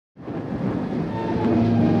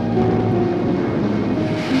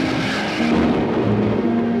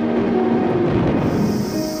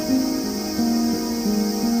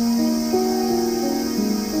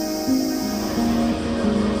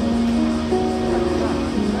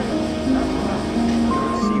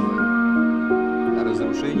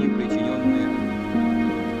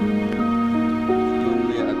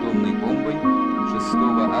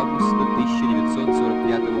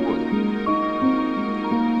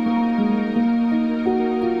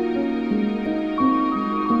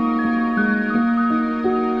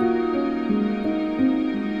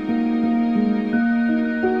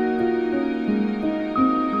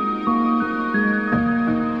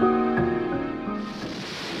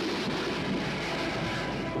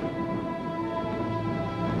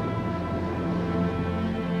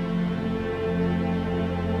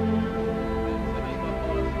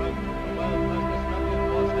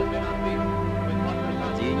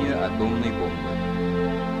атомной бомбы.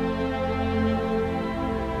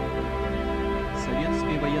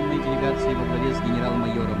 Советская военная делегация во главе с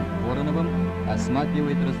генерал-майором Вороновым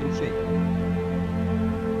осматривает разрушения.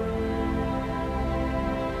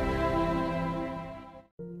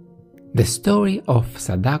 The story of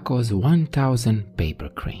Sadako's 1,000 paper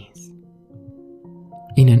cranes.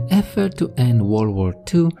 In an effort to end World War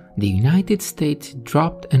II, the United States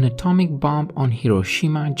dropped an atomic bomb on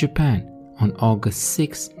Hiroshima, Japan on August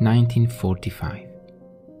 6, 1945.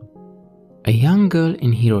 A young girl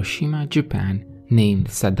in Hiroshima, Japan,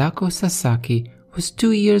 named Sadako Sasaki, was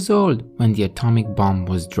 2 years old when the atomic bomb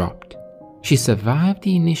was dropped. She survived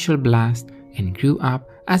the initial blast and grew up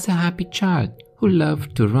as a happy child who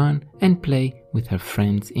loved to run and play with her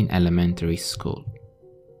friends in elementary school.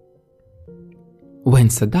 When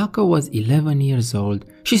Sadako was 11 years old,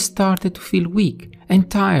 she started to feel weak and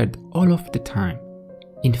tired all of the time.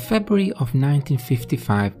 In February of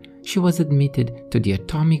 1955, she was admitted to the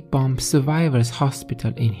Atomic Bomb Survivors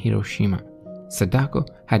Hospital in Hiroshima. Sadako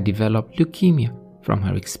had developed leukemia from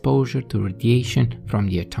her exposure to radiation from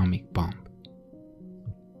the atomic bomb.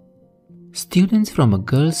 Students from a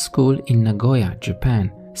girls' school in Nagoya,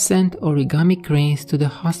 Japan, sent origami cranes to the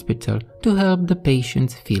hospital to help the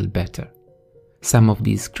patients feel better. Some of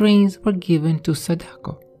these cranes were given to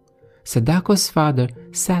Sadako. Sadako's father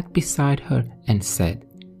sat beside her and said,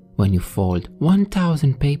 "When you fold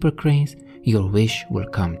 1,000 paper cranes, your wish will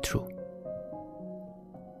come true."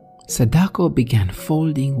 Sadako began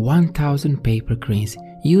folding 1,000 paper cranes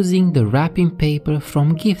using the wrapping paper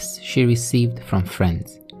from gifts she received from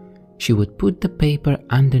friends. She would put the paper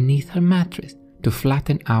underneath her mattress to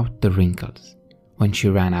flatten out the wrinkles. When she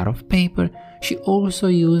ran out of paper, she also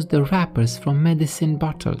used the wrappers from medicine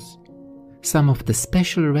bottles. Some of the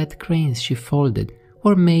special red cranes she folded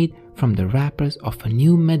were made from the wrappers of a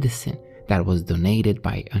new medicine that was donated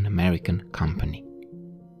by an American company.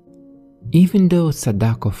 Even though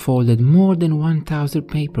Sadako folded more than 1,000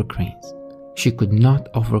 paper cranes, she could not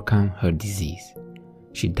overcome her disease.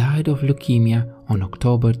 She died of leukemia on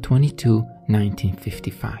October 22,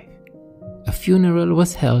 1955. A funeral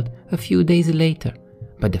was held a few days later,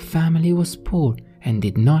 but the family was poor and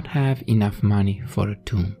did not have enough money for a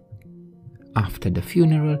tomb. After the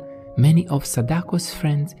funeral, many of Sadako's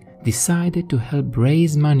friends decided to help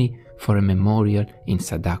raise money for a memorial in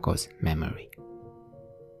Sadako's memory.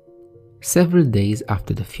 Several days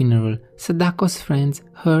after the funeral, Sadako's friends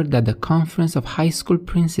heard that the conference of high school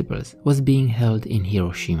principals was being held in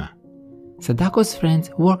Hiroshima. Sadako's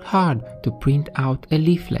friends worked hard to print out a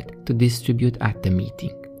leaflet to distribute at the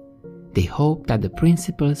meeting. They hoped that the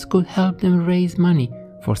principals could help them raise money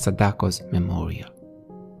for Sadako's memorial.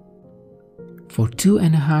 For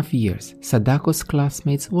 2.5 years, Sadako's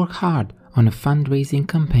classmates worked hard on a fundraising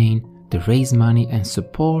campaign to raise money and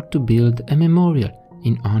support to build a memorial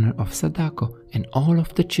in honor of Sadako and all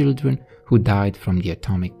of the children who died from the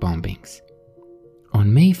atomic bombings.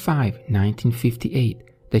 On May 5, 1958,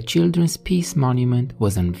 the Children's Peace Monument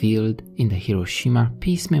was unveiled in the Hiroshima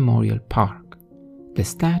Peace Memorial Park. The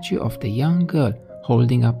statue of the young girl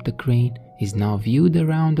holding up the crane is now viewed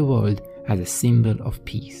around the world as a symbol of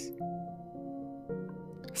peace.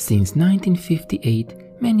 Since 1958,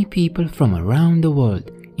 many people from around the world,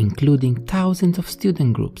 including thousands of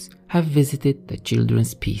student groups, have visited the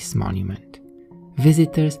Children's Peace Monument.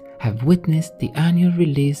 Visitors have witnessed the annual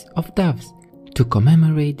release of doves to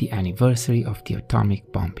commemorate the anniversary of the atomic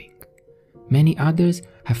bombing. Many others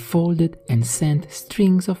have folded and sent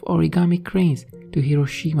strings of origami cranes to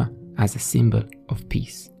Hiroshima as a symbol of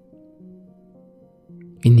peace.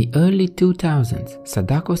 In the early 2000s,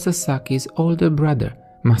 Sadako Sasaki's older brother,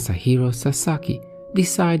 Masahiro Sasaki,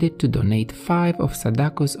 decided to donate 5 of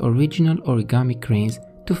Sadako's original origami cranes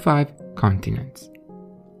to 5 continents.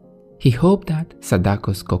 He hoped that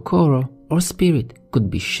Sadako's kokoro, or spirit, could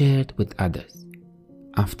be shared with others.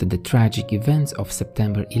 After the tragic events of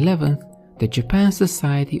September 11th, the Japan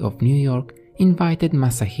Society of New York invited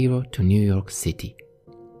Masahiro to New York City.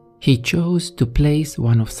 He chose to place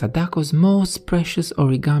one of Sadako's most precious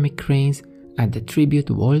origami cranes at the Tribute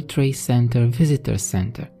World Trade Center Visitor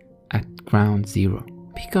Center at Ground Zero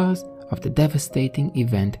because of the devastating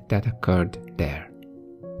event that occurred there.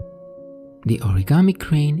 The origami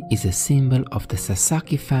crane is a symbol of the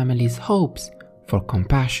Sasaki family's hopes for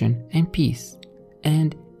compassion and peace,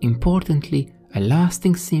 and, importantly, a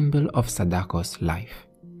lasting symbol of Sadako's life.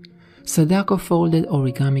 Sadako folded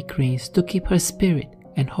origami cranes to keep her spirit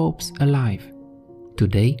and hopes alive.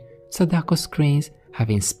 Today, Sadako's cranes have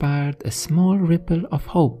inspired a small ripple of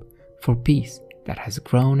hope for peace that has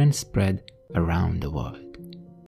grown and spread around the world.